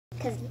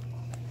because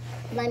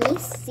let me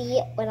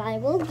see what I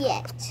will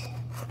get.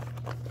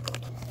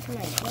 Oh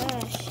my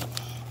gosh.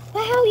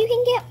 Wow, you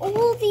can get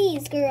all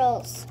these,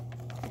 girls.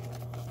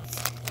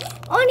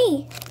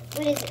 Ani,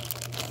 what is it?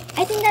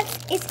 I think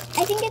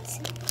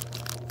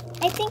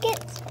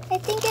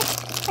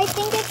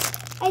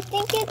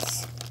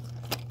it's,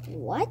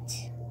 what?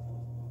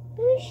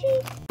 Who is she?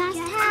 Just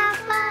have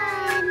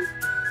fun.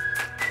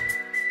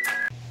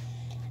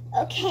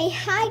 Okay,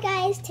 hi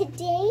guys.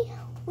 Today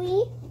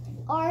we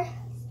are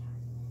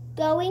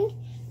going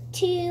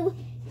to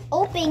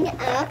open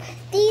up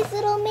these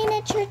little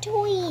miniature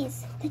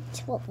toys.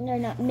 Well, they're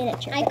not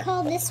miniature. I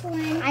call this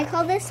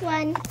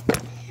one.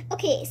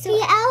 Okay, so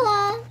hey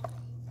Ella.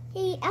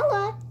 Hey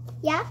Ella.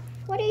 Yeah?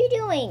 What are you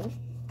doing?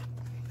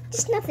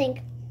 Just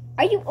nothing.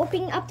 Are you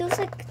opening up those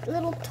like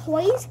little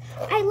toys?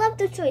 I love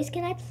those toys.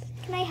 Can I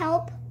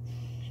help?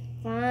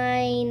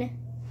 Fine.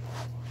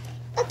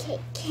 Okay,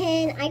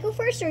 can I go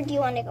first or do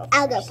you want to go first?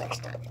 I'll go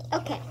first.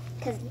 Okay,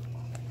 because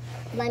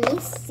let me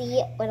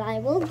see what I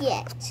will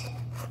get.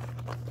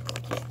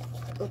 Okay,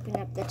 open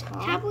up the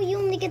top. How about you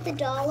only get the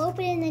doll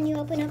open and then you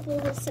open up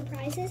little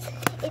surprises?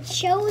 It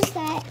shows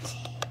that,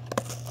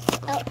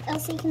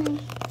 Elsa, can I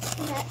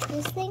see that,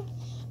 this thing?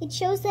 It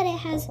shows that it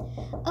has,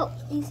 oh,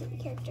 these are the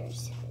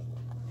characters.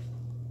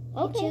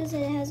 Okay. It shows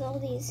that it has all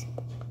these,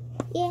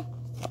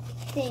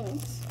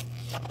 things.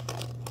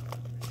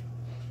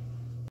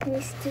 Can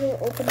we still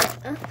open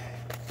it up?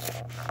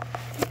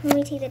 Let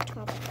me take the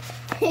top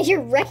off.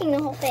 You're wrecking the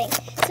whole thing.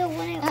 So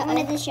what I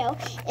wanted to show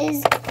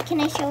is, can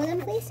I show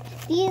them please?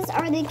 These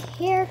are the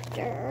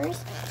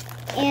characters,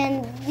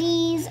 and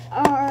these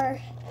are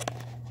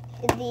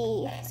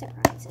the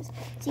surprises.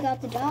 So you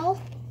got the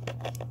doll,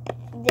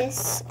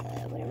 this,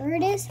 whatever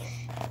it is.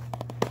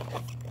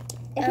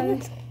 I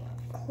think it's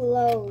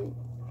clothes.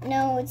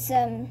 No, it's,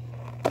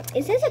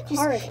 it says a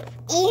card.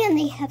 And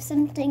they have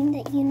something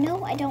that you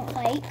know I don't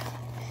like.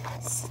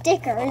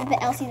 Stickers,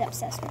 but Elsie's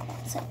obsessed with them.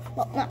 So,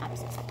 well, not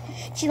obsessed.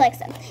 She likes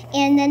them.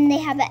 And then they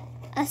have an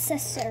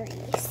accessory.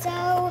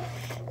 So,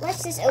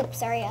 let's just, oops,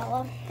 sorry,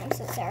 Ella. I'm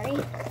so sorry.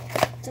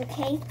 It's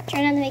okay.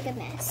 Try not to make a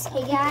mess.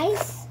 Hey,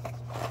 guys.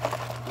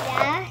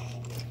 Yeah.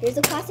 Here's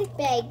a plastic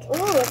bag.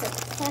 Ooh, it's a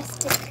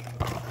plastic,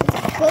 it's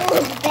a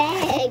gold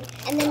bag.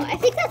 And then I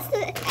think that's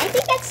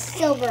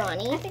silver,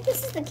 Ani. I think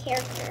this is the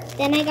character.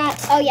 Then I got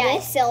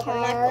silver,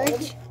 not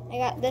gold. I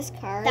got this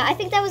card. I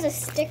think that was a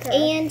sticker.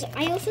 And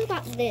I also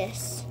got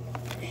this.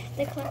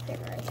 The collector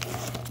card.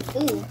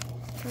 Ooh.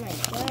 Oh my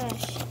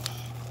gosh.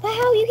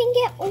 Wow, you can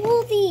get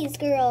all these,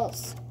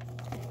 girls.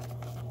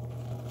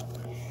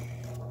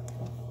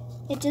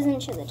 It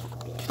doesn't show the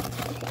top yet.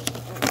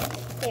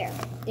 Okay.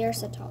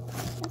 There's the top.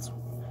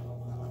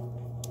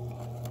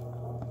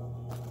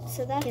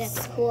 So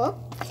that's cool.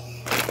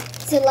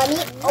 So let me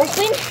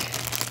open.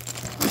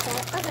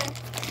 Okay.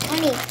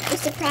 Ani, the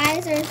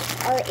surprises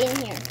are in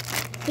here.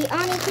 Hey,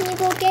 Ani, can you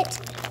go get...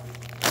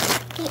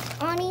 Hey,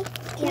 Ani,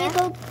 can you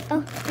go...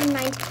 Oh, never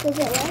mind. Go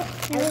get what?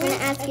 I was going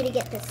to ask you to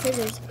get the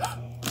scissors.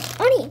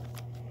 Ani,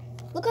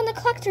 look on the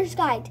collector's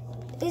guide.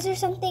 Is there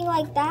something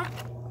like that?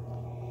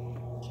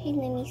 Okay,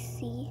 let me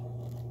see.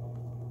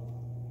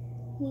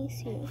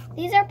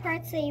 These are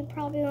parts that you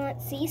probably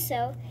won't see,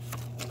 so...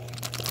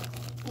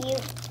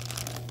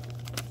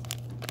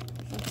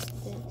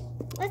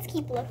 Let's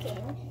keep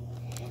looking.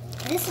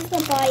 This is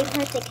the body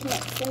part that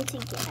connects them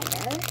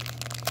together.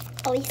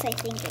 At least I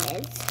think it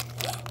is.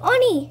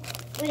 Ani!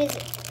 What is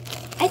it?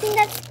 I think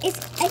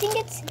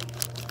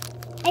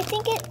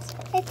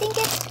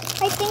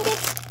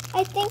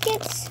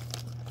it's,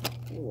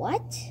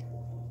 what?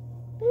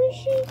 Who is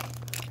she?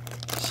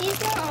 She's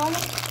not on.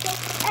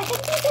 I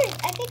think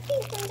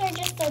these ones are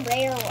just the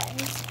rare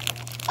ones.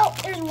 Oh,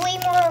 there's way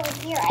more over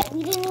here.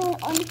 We didn't even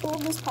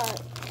unfold this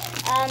part.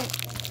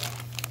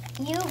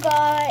 You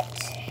got,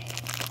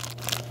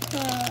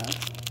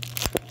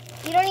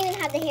 you don't even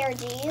have the hair,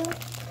 do you?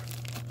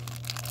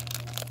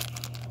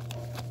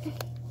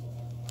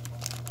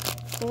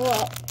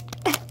 Whoa.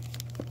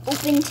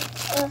 Opened.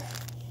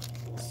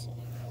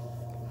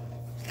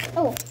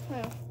 Oh,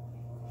 wow.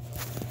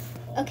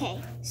 Okay,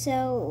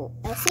 so,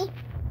 Elsie?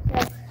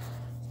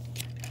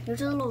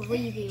 There's a little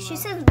review. She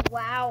says,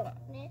 wow.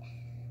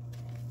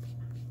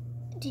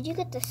 Did you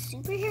get the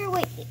superhero?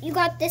 Wait, you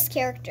got this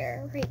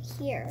character right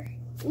here.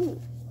 Ooh.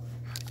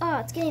 Oh,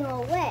 it's getting a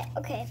little wet.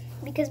 Okay,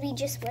 because we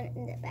just went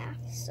in the bath,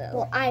 so.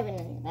 Well, I went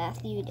in the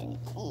bath, you didn't.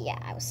 Yeah,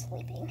 I was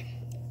sleeping.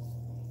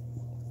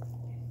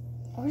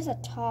 Where's the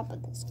top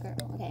of this girl?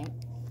 Okay.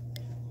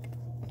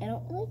 I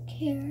don't really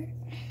care.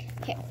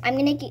 Okay, I'm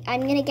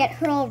gonna get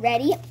her all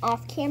ready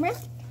off camera,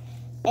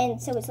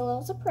 and so it's a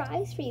little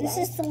surprise for you guys.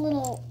 This is the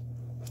little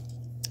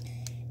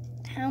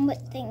helmet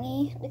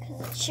thingy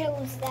because it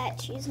shows that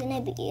she's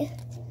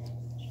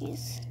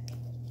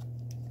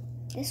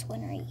this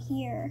one right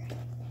here.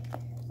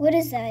 What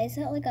is that? Is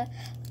that like a?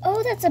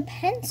 Oh, that's a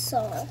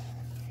pencil.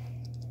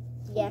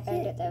 Yeah, I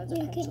found it. That was a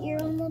pencil. You get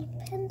your own little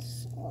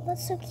pencil.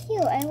 That's so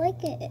cute. I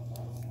like it.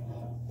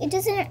 It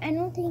doesn't, I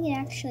don't think it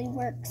actually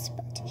works,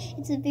 but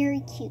it's a very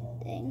cute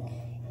thing.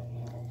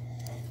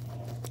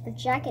 Her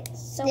jacket is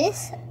so...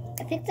 This?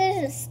 I think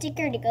there's a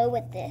sticker to go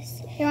with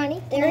this. Here,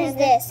 honey. There's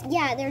this.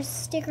 Yeah, there's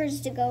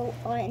stickers to go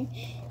on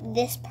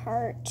this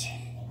part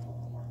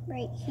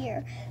right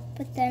here.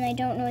 But then I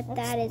don't know what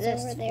that is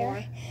over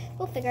there.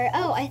 We'll figure it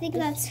out. Oh, I think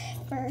that's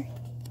for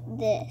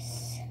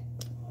this.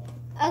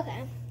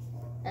 Okay.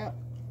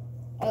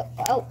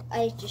 Oh,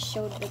 I just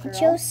showed the girl. It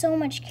shows so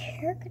much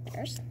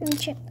characters. Let me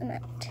check them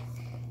out.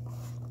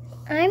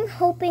 I'm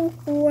hoping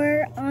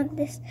for, on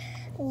this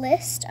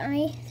list,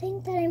 I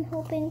think that I'm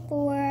hoping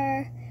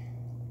for...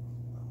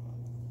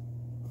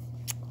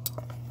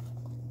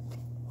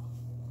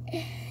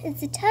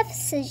 It's a tough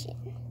decision.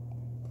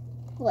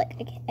 Look,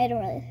 I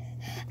don't really...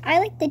 I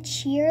like the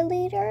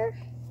cheerleader,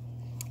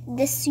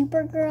 the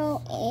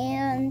Supergirl,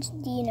 and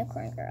the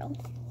unicorn girl.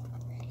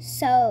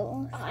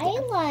 So... I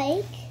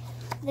like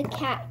the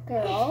cat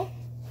girl,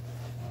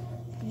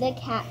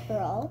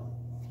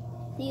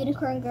 the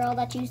unicorn girl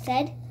that you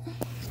said.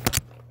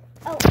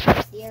 Oh,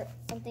 dear,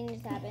 something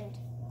just happened.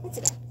 It's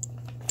okay.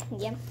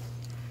 Yeah.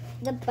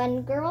 The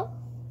bun girl,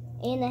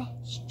 and the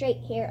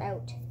straight hair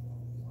out.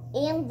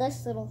 And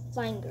this little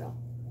flying girl.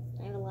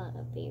 I have a lot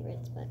of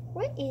favorites, but...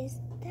 What is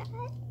that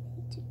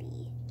to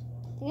be?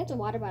 I think it's a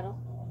water bottle.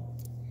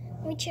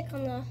 Let me check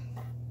on the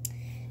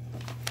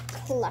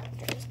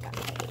collector's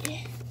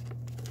guide.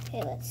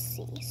 Okay, let's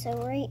see. So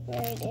right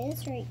where it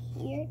is, right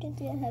here, did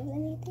they have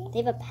anything? They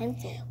have a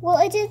pencil. Well,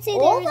 it did say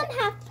all of them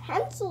have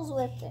pencils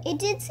with it. It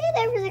did say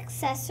there was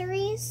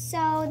accessories,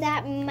 so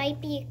that might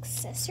be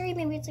accessory.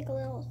 Maybe it's like a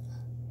little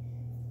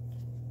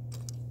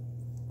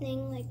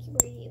thing, like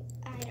where you,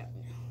 I don't know.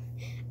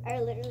 I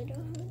literally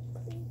don't have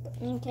a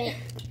clue. Okay,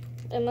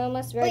 I'm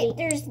almost ready. Wait,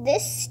 there's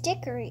this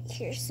sticker right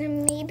here, so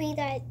maybe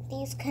that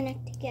these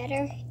connect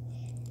together.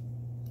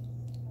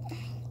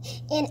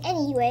 And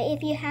anyway,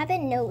 if you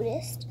haven't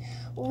noticed,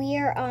 we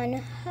are on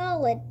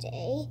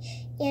holiday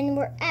and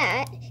we're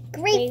at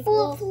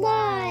Grateful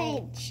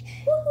Lodge.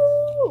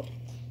 Woohoo!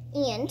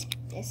 And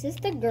this is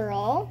the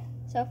girl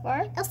so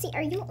far. Elsie,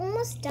 are you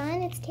almost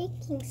done? It's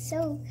taking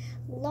so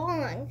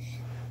long.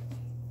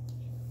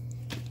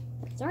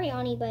 Sorry,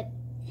 Ani, but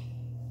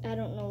I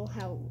don't know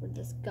how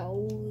this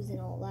goes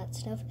and all that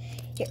stuff.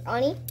 Here,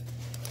 Ani,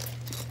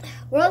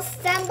 we'll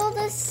assemble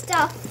this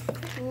stuff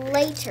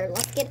later.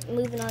 Let's get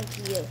moving on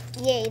to you.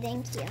 Yay,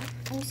 thank you.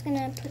 I'm just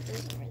gonna put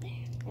this over there.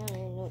 I don't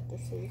even know what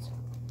this is.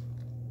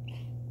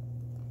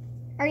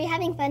 Are you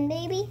having fun,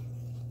 baby?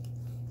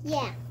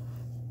 Yeah.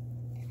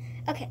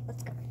 Okay,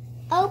 let's go.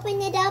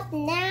 Open it up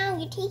now.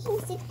 You're taking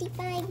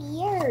 65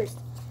 years.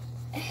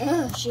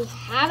 Ugh, she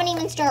haven't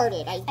even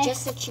started. I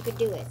just said she could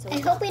do it. So I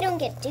hope we don't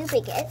get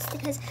duplicates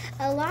because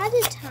a lot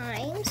of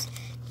times,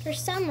 for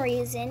some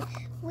reason,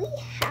 we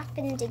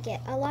happen to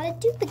get a lot of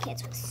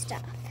duplicates with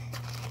stuff.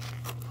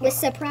 With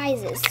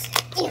surprises.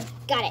 Yeah,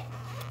 got it.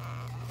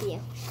 Yeah.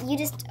 You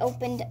just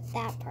opened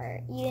that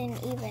part. You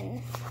didn't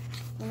even...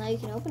 Well, now you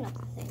can open up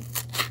the thing.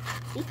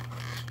 See?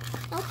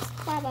 Oops,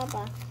 blah, blah,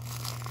 blah.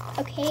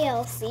 Okay,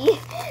 Elsie.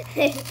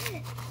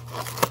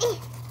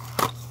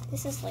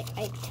 This is like,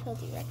 I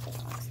totally wrecked the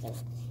box. The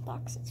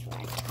box is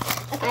wrecked.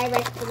 Okay. I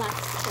wrecked the box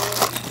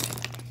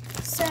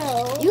too. So,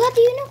 you got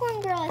the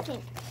unicorn girl, I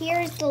think.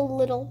 Here's the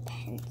little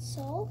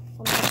pencil.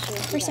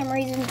 For some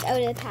reason, it's out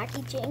of the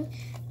packaging.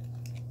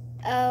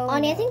 Oh,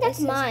 Ani, no, I think that's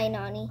mine,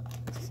 Ani.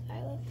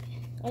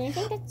 And I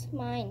think that's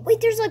mine. Wait,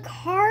 there's a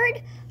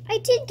card? I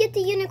did get the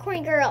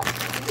unicorn girl.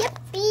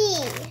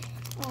 Yippee!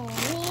 Oh,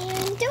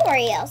 man. Don't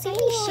worry, Elsie. We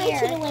I share.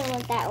 should have went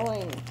with that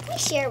one. We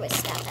share with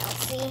stuff,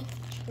 Elsie.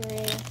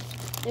 True.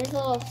 There's a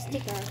little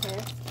sticker on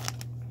her.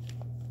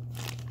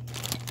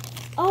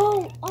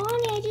 Oh,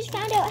 Ani, I just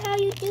found out how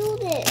you do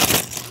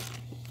this.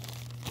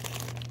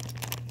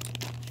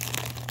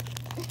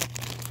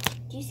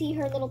 Do you see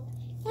her little...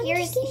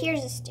 Here's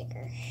a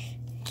sticker.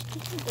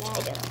 I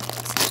don't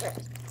know.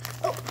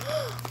 Oh,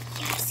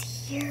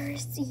 yes,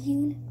 here's the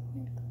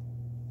unicorn.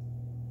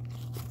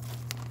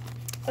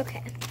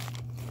 Okay.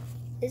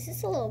 Is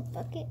this a little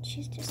bucket?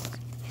 She's just...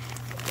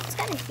 It's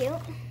kind of cute.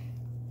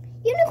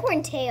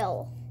 Unicorn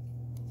tail.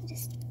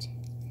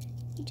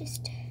 You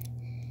just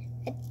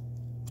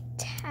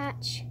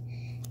attach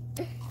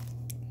the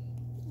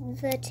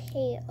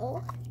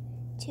tail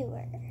to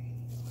her.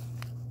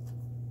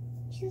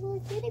 She's a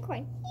little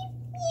unicorn.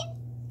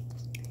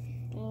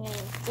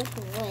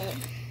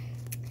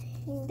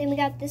 Then we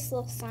got this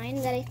little sign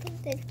that I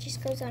think that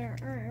just goes on her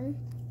arm.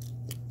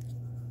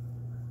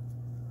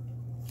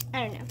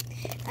 I don't know.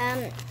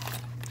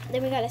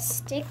 Then we got a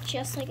stick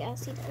just like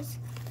Elsie does.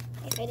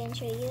 If I didn't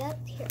show you that,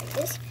 here it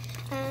is.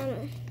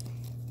 Then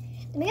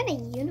we got a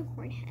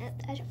unicorn hat.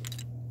 I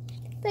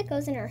think that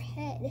goes in her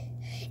head.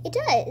 It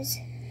does.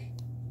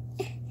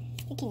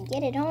 I can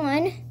get it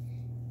on.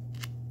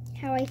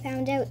 How I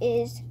found out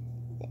is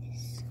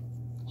this.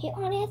 Hey,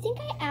 Ani, I think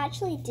I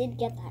actually did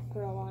get that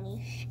girl,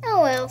 Ani.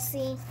 Oh,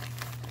 Elsie.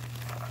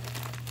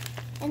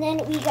 And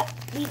then we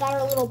got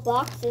our little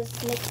boxes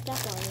mixed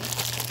up, Ani.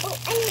 Oh,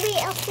 anyway,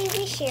 Elsie,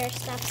 we share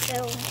stuff,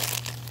 so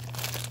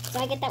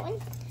I get that one?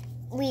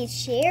 We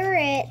share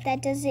it.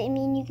 That doesn't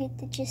mean you get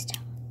to just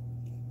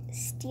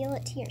steal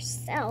it to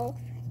yourself.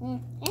 I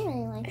don't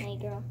really like my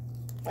girl.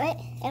 What?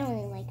 I don't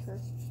really like her.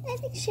 I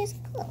think she's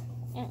cool.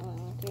 I don't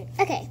really like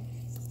her. Okay.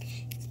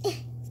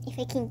 If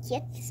I can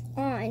get this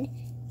on.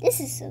 This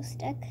is so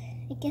stuck.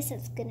 I guess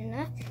that's good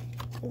enough.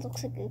 It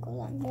looks like it goes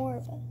on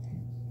more, but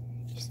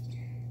just,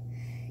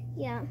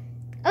 yeah.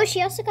 Oh,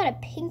 she also got a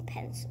pink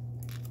pencil.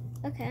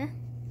 Okay.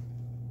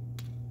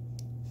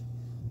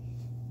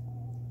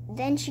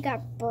 Then she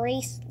got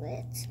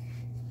bracelets.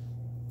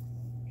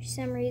 For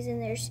some reason,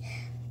 there's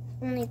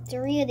only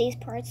 3 of these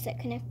parts that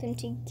connect them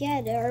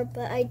together,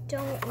 but I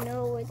don't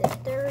know where the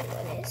third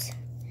one is.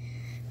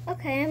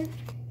 Okay.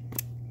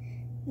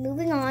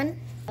 Moving on.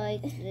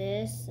 Like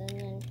this, and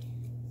then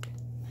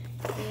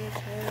there's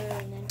her,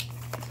 and then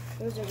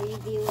there's a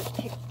review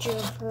picture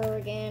of her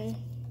again.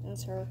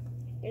 That's her.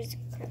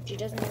 She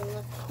doesn't even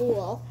look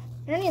cool.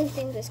 I don't even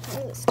think this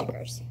comes with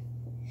stickers.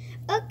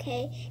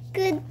 Okay,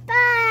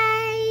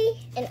 goodbye!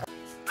 And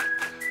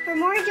for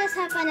more Just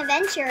Have Fun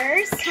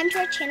adventures, come to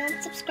our channel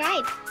and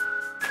subscribe.